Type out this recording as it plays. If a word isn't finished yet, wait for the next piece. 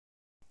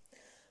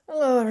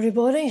Hello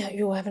everybody, hope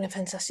you're all having a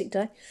fantastic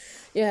day.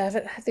 Yeah, I've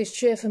had this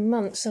chair for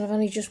months and I've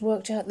only just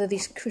worked out that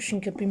this cushion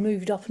could be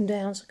moved up and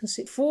down so I can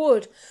sit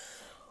forward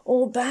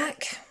or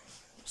back.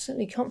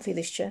 Certainly comfy,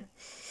 this chair.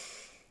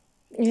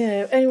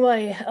 Yeah,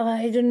 anyway,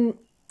 I didn't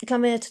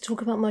come here to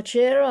talk about my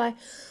chair, I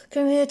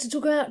came here to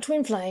talk about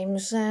twin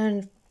flames,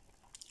 and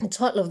the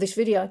title of this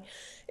video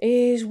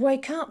is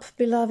Wake Up,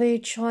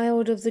 Beloved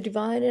Child of the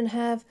Divine, and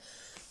have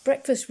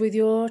breakfast with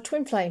your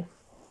twin flame.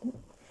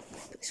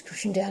 Put this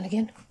cushion down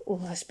again. Oh,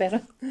 that's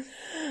better.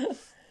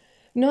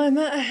 No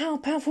matter how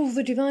powerful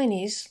the divine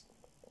is,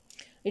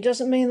 it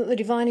doesn't mean that the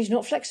divine is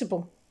not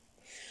flexible.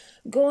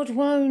 God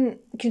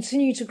won't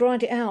continue to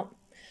grind it out.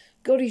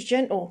 God is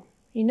gentle.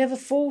 He never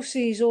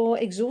forces or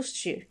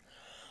exhausts you.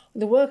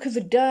 The work of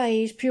the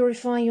day is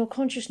purifying your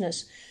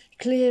consciousness,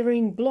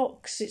 clearing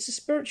blocks. It's a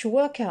spiritual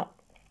workout.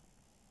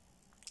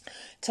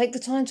 Take the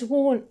time to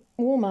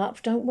warm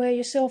up. Don't wear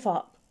yourself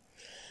up.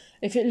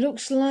 If it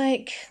looks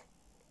like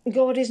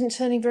God isn't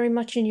turning very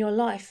much in your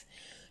life,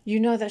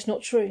 you know that's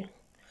not true.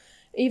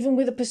 Even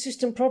with a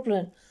persistent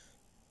problem,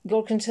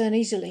 God can turn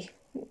easily.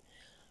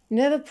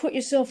 Never put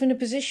yourself in a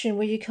position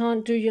where you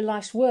can't do your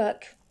life's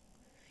work.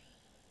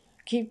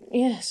 Keep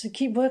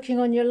working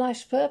on your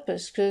life's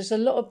purpose, because a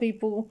lot of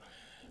people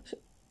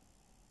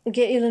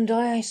get ill and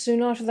die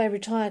soon after they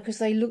retire because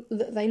they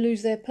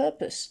lose their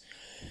purpose.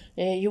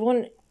 Yeah, you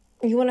want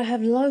to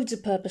have loads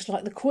of purpose,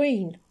 like the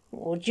Queen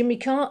or Jimmy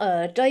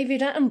Carter,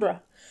 David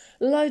Attenborough.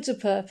 Loads of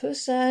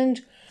purpose,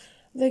 and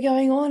they're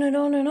going on and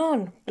on and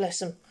on, bless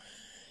them.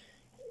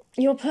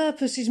 Your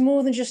purpose is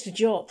more than just a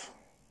job.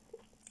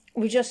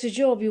 With just a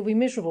job, you'll be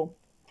miserable.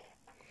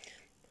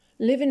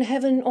 Live in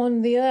heaven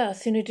on the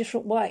earth in a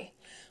different way,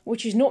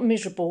 which is not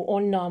miserable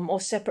or numb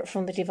or separate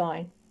from the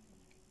divine.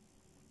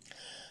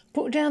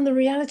 Put down the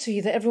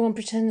reality that everyone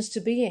pretends to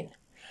be in.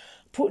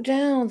 Put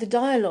down the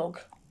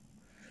dialogue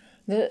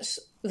that's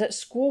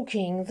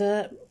squawking,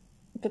 that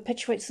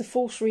perpetuates the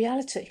false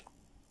reality.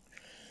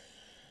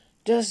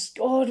 Does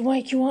God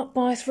wake you up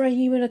by throwing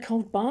you in a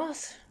cold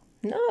bath?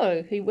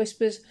 No, he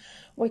whispers,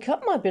 "Wake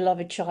up, my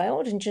beloved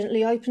child," and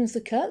gently opens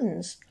the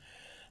curtains.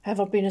 Have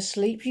I been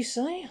asleep, you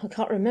say? I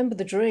can't remember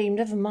the dream,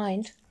 never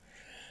mind.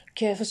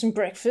 Care for some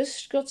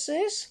breakfast, God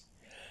says.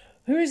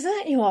 Who is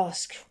that, you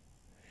ask?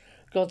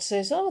 God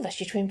says, oh, that's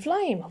your twin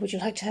flame. Would you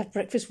like to have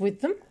breakfast with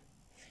them?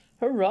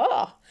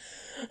 Hurrah!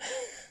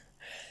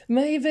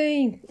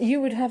 Maybe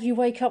you would have you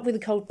wake up with a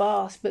cold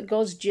bath, but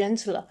God's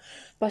gentler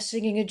by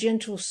singing a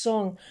gentle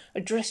song,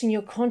 addressing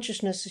your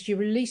consciousness as you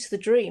release the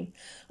dream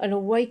and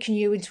awaken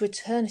you into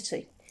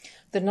eternity.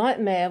 The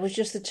nightmare was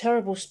just the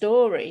terrible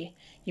story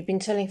you've been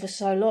telling for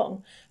so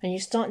long, and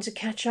you're starting to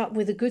catch up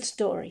with a good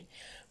story.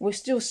 We're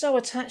still so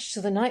attached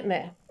to the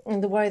nightmare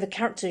and the way the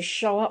characters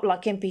show up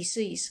like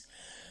NPCs,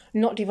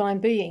 not divine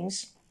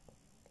beings,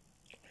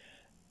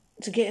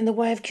 to get in the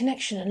way of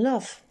connection and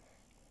love.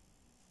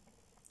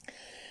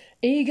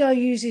 Ego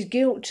uses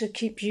guilt to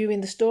keep you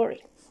in the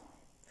story.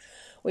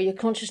 Where your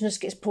consciousness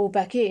gets pulled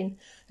back in,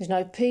 there's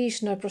no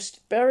peace, no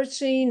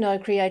prosperity, no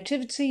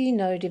creativity,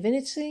 no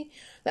divinity.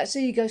 That's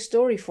ego's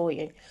story for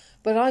you.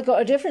 But I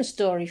got a different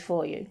story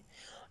for you.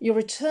 You're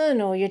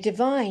eternal, you're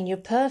divine, you're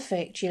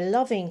perfect, you're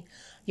loving,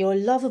 you're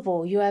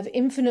lovable, you have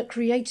infinite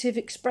creative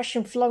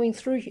expression flowing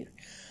through you.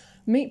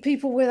 Meet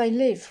people where they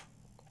live.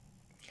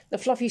 The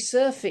fluffy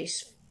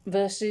surface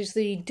versus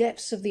the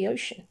depths of the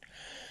ocean.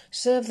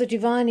 Serve the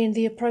divine in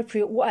the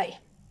appropriate way.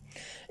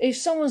 If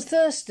someone's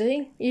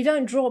thirsty, you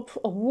don't drop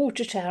a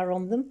water tower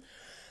on them.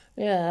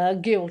 Yeah,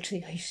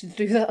 guilty. I used to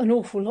do that an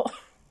awful lot.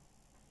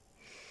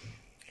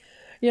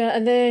 Yeah,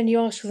 and then you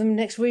ask them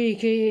next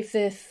week if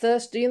they're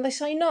thirsty and they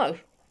say no.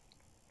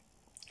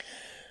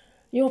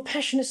 You're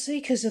passionate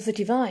seekers of the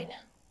divine.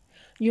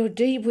 You're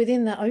deep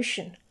within that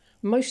ocean.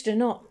 Most are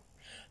not.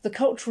 The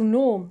cultural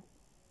norm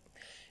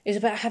is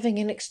about having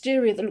an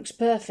exterior that looks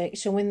perfect,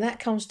 so when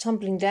that comes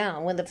tumbling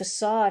down, when the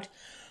facade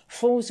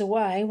falls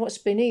away, what's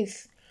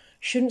beneath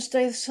shouldn't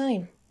stay the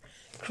same.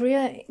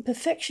 Create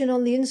perfection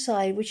on the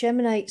inside, which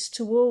emanates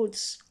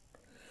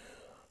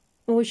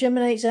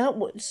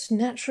outwards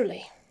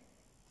naturally.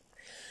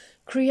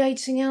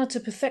 Creating outer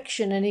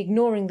perfection and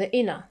ignoring the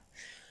inner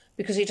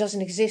because it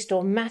doesn't exist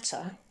or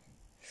matter.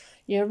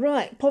 You're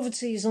right,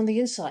 poverty is on the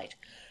inside.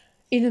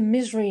 Inner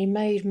misery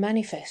made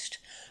manifest.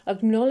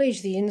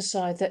 Acknowledge the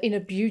inside, the inner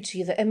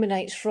beauty that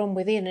emanates from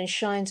within and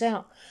shines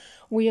out.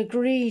 We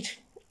agreed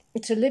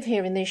to live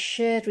here in this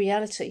shared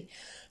reality,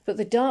 but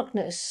the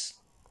darkness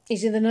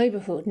is in the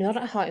neighbourhood, not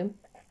at home.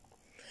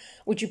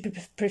 Would you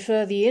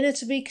prefer the inner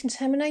to be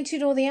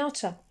contaminated or the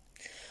outer?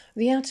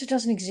 The outer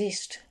doesn't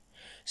exist.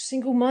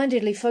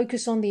 Single-mindedly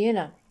focus on the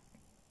inner,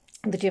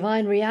 the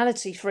divine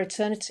reality for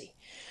eternity.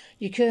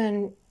 You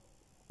can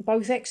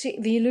both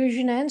exit the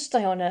illusion and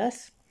stay on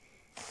earth.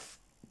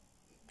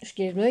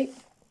 Excuse me.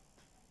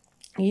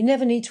 You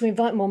never need to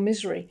invite more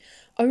misery,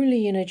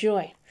 only inner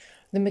joy.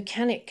 The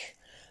mechanic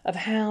of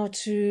how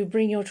to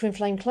bring your twin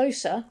flame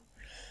closer,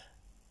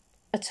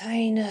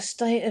 attain a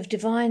state of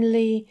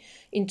divinely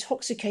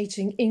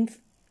intoxicating,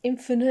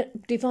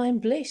 infinite divine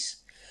bliss.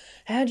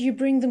 How do you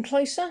bring them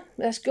closer?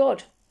 That's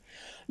God.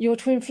 Your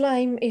twin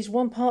flame is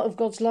one part of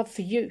God's love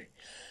for you.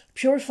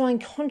 Purifying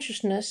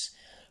consciousness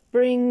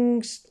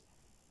brings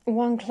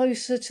one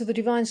closer to the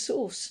divine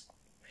source.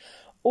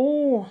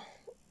 All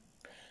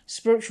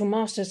spiritual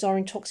masters are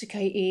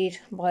intoxicated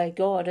by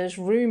God, as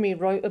Rumi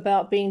wrote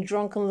about being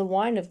drunk on the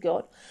wine of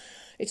God.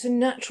 It's a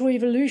natural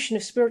evolution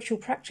of spiritual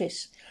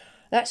practice.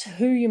 That's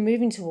who you're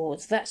moving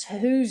towards. That's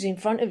who's in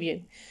front of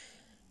you.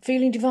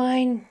 Feeling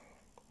divine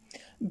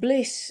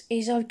bliss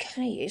is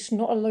okay. It's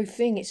not a low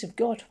thing. It's of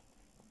God.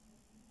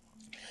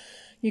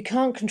 You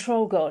can't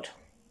control God.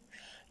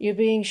 You're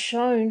being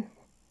shown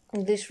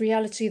this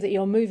reality that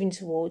you're moving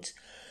towards,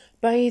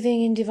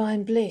 bathing in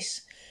divine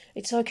bliss.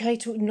 It's okay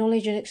to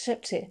acknowledge and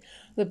accept it.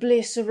 The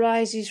bliss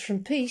arises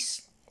from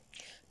peace.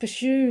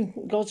 Pursue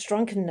God's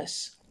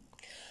drunkenness.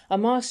 A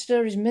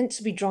master is meant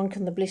to be drunk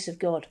on the bliss of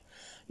God.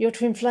 Your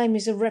twin flame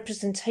is a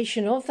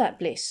representation of that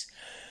bliss,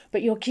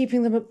 but you're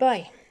keeping them at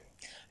bay.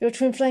 Your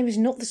twin flame is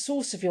not the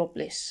source of your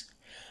bliss.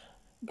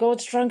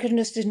 God's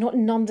drunkenness does not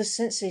numb the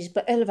senses,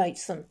 but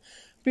elevates them.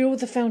 Build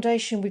the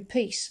foundation with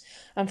peace,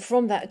 and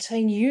from that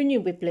attain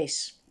union with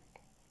bliss.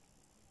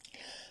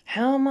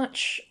 How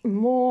much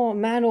more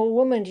man or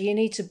woman do you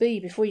need to be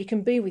before you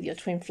can be with your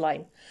twin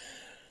flame?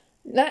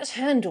 That's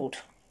handled.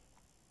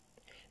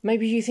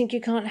 Maybe you think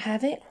you can't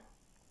have it?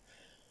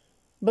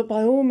 But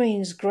by all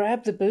means,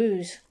 grab the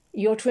booze.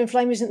 Your twin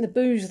flame isn't the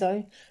booze,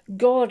 though.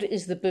 God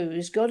is the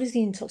booze. God is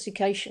the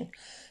intoxication.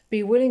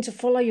 Be willing to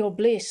follow your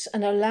bliss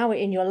and allow it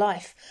in your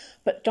life,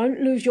 but don't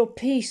lose your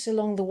peace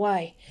along the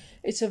way.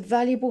 It's a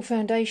valuable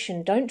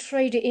foundation. Don't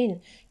trade it in.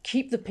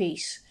 Keep the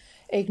peace.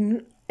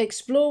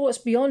 Explore what's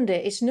beyond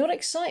it. It's not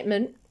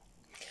excitement.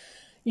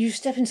 You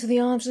step into the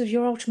arms of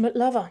your ultimate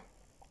lover.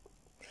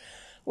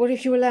 What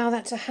if you allow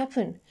that to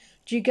happen?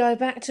 Do you go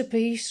back to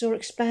peace or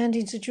expand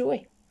into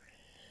joy?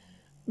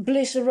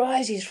 Bliss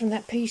arises from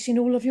that peace in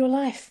all of your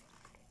life.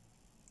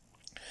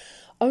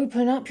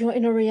 Open up your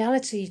inner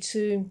reality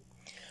to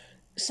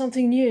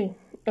something new,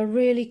 a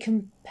really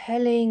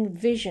compelling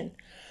vision.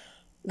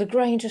 The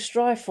grain to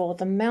strive for,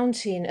 the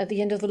mountain at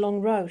the end of the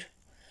long road.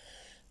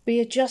 Be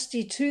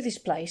adjusted to this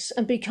place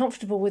and be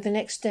comfortable with the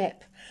next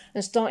step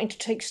and starting to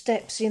take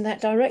steps in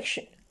that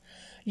direction.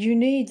 You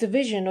need the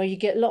vision or you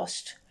get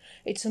lost.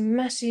 It's a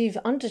massive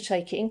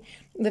undertaking.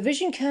 The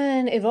vision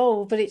can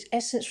evolve, but its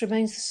essence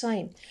remains the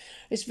same.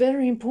 It's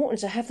very important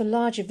to have the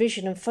larger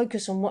vision and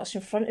focus on what's in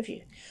front of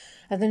you,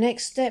 and the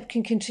next step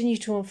can continue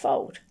to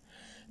unfold.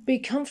 Be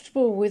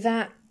comfortable with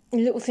that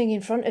little thing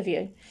in front of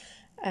you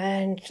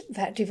and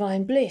that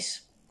divine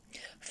bliss.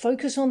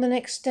 Focus on the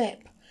next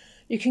step.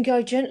 You can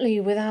go gently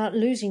without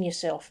losing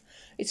yourself.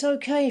 It's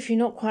okay if you're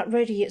not quite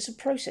ready. It's a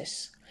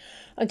process.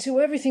 Until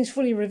everything's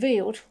fully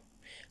revealed,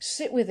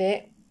 sit with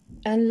it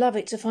and love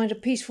it to find a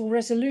peaceful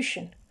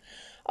resolution.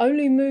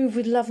 Only move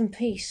with love and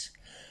peace.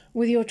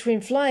 With your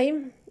twin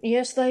flame,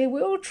 yes, they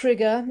will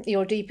trigger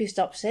your deepest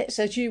upsets,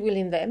 as you will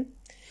in them.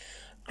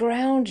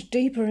 Ground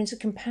deeper into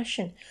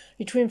compassion.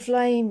 Your twin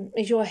flame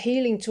is your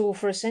healing tool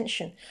for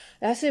ascension.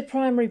 That's their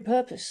primary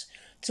purpose,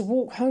 to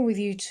walk home with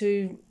you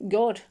to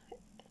God,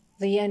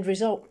 the end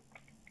result.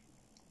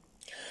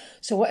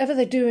 So whatever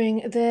they're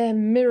doing, they're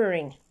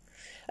mirroring.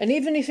 And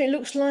even if it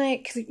looks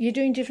like you're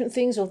doing different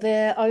things or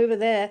they're over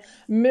there,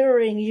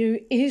 mirroring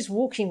you is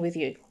walking with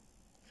you.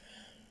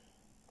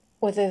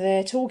 Whether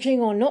they're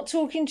talking or not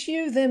talking to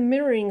you, they're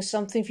mirroring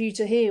something for you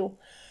to heal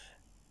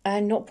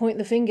and not point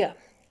the finger.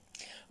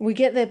 We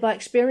get there by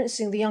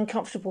experiencing the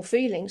uncomfortable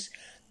feelings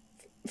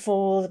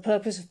for the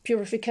purpose of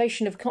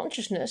purification of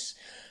consciousness.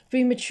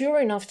 Be mature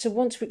enough to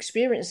want to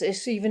experience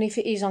this, even if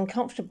it is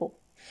uncomfortable.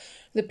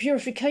 The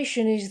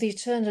purification is the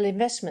eternal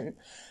investment.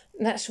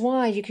 That's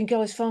why you can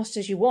go as fast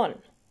as you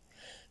want.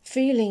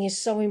 Feeling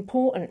is so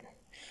important.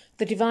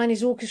 The divine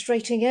is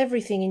orchestrating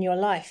everything in your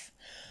life.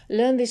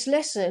 Learn this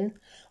lesson,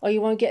 or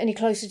you won't get any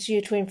closer to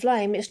your twin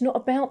flame. It's not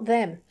about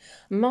them.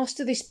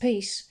 Master this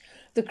peace.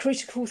 The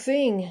critical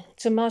thing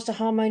to master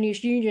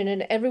harmonious union,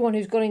 and everyone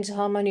who's got into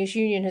harmonious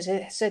union has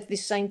said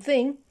this same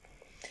thing,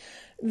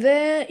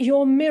 they're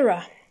your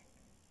mirror.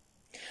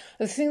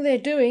 The thing they're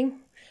doing,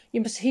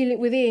 you must heal it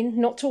within,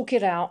 not talk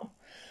it out.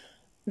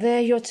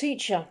 They're your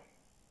teacher.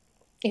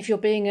 If you're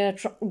being a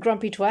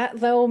grumpy twat,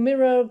 they'll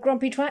mirror a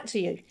grumpy twat to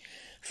you.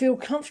 Feel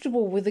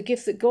comfortable with the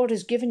gift that God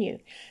has given you.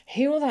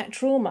 Heal that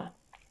trauma.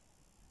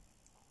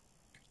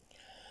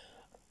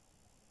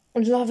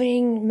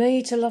 Loving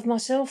me to love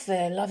myself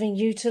there. Loving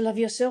you to love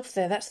yourself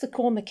there. That's the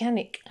core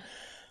mechanic.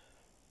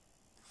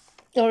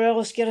 Or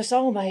else get a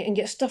soulmate and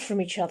get stuff from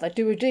each other.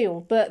 Do a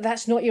deal. But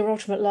that's not your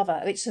ultimate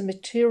lover. It's a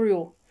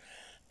material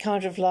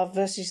kind of love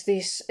versus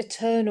this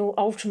eternal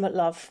ultimate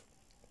love.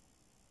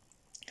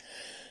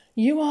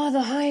 You are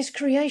the highest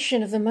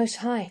creation of the Most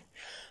High.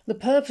 The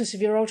purpose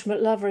of your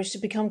ultimate lover is to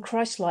become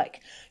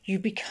Christ-like. You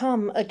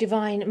become a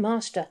divine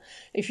master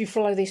if you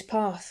follow this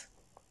path.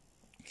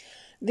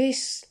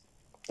 This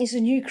is a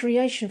new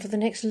creation for the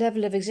next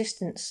level of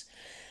existence.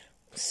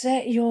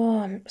 Set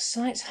your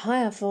sights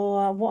higher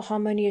for what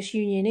harmonious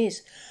union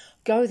is.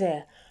 Go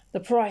there. The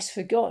price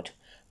for God.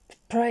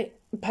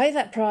 pay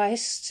that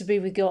price to be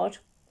with God.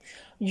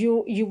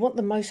 You want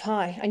the Most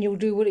High, and you'll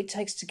do what it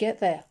takes to get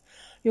there.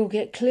 You'll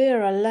get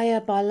clearer layer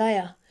by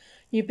layer.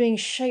 You're being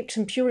shaped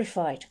and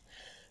purified.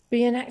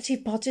 Be an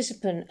active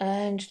participant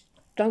and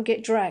don't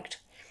get dragged.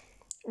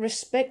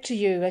 Respect to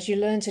you as you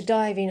learn to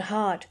dive in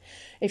hard.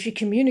 If you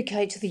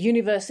communicate to the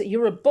universe that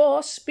you're a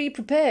boss, be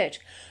prepared.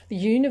 The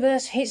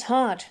universe hits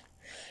hard.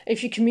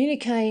 If you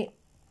communicate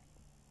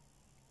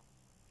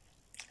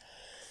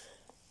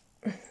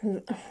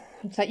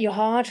that you're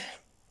hard,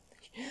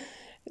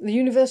 the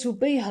universe will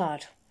be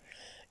hard.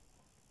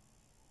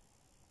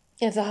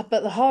 But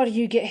the harder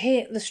you get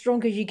hit, the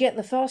stronger you get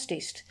the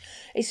fastest.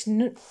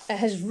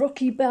 As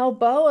Rocky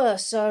Balboa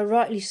so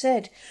rightly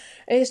said,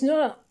 it's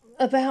not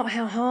about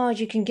how hard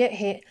you can get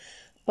hit,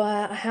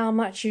 but how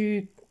much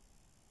you...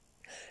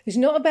 It's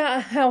not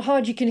about how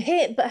hard you can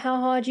hit, but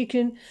how hard you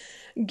can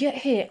get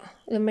hit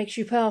that makes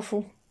you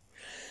powerful.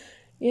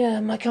 Yeah,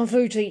 my Kung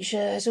Fu teacher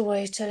is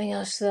always telling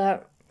us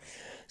that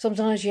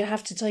sometimes you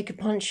have to take a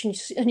punch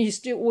and you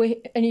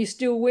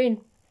still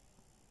win.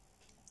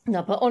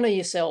 Now, but honour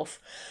yourself.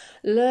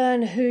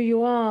 Learn who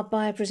you are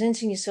by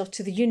presenting yourself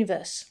to the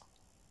universe.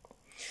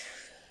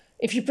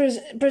 If you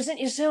present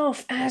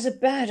yourself as a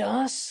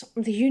badass,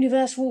 the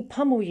universe will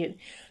pummel you.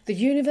 The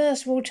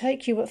universe will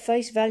take you at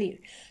face value.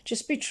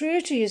 Just be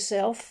true to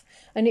yourself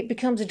and it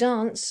becomes a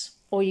dance,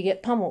 or you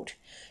get pummeled.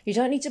 You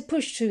don't need to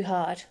push too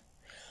hard.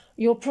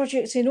 Your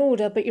project's in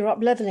order, but you're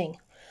up-leveling.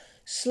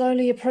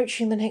 Slowly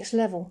approaching the next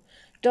level.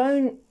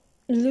 Don't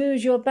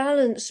lose your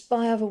balance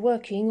by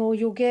overworking, or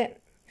you'll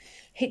get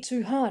hit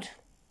too hard.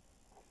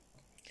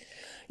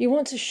 You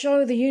want to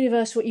show the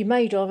universe what you're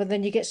made of, and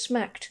then you get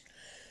smacked.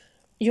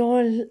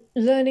 You're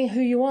learning who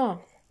you are.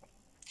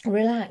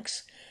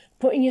 Relax.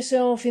 Putting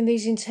yourself in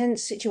these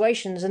intense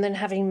situations and then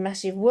having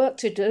massive work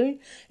to do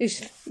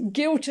is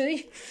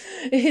guilty.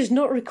 It is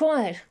not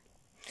required.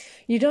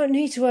 You don't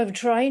need to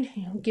overtrain.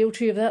 You're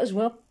guilty of that as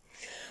well.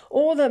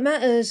 All that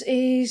matters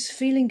is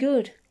feeling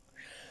good.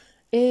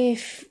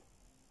 If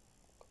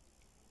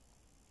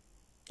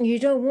you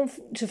don't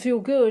want to feel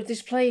good,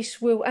 this place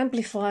will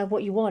amplify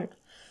what you want.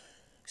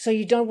 So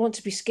you don't want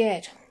to be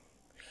scared.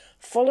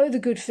 Follow the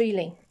good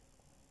feeling.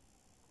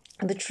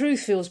 And the truth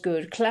feels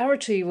good.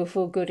 Clarity will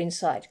feel good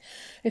inside.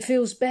 It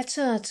feels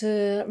better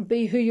to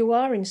be who you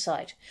are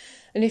inside.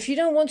 And if you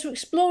don't want to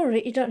explore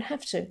it, you don't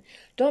have to.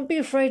 Don't be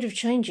afraid of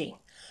changing.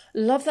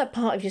 Love that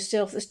part of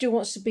yourself that still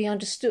wants to be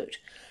understood.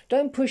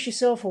 Don't push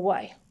yourself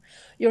away.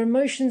 Your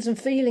emotions and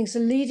feelings are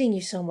leading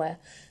you somewhere.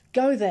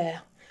 Go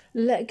there.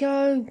 Let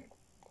go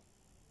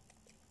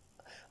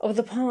of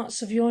the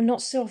parts of your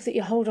not self that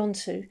you hold on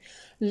to.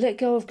 Let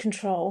go of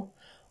control.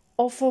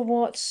 Offer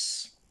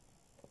what's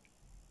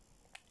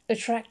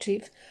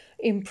attractive.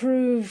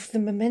 Improve the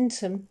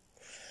momentum.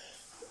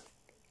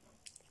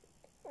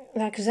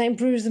 Because that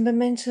improves the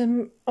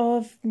momentum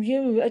of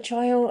you, a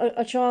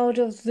child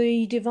of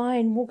the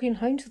divine, walking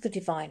home to the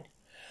divine.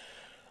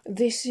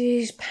 This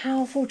is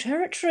powerful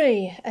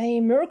territory. A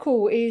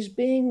miracle is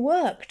being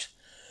worked.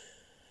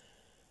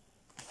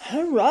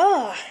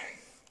 Hurrah!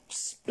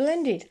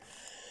 Splendid.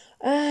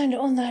 And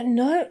on that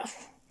note,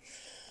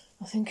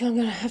 I think I'm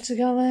going to have to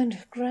go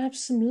and grab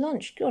some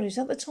lunch. God, is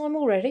that the time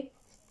already?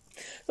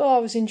 Oh, I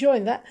was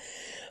enjoying that.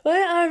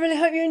 Well, I really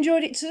hope you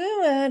enjoyed it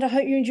too, and I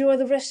hope you enjoy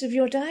the rest of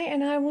your day,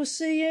 and I will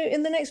see you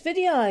in the next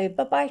video.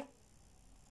 Bye-bye.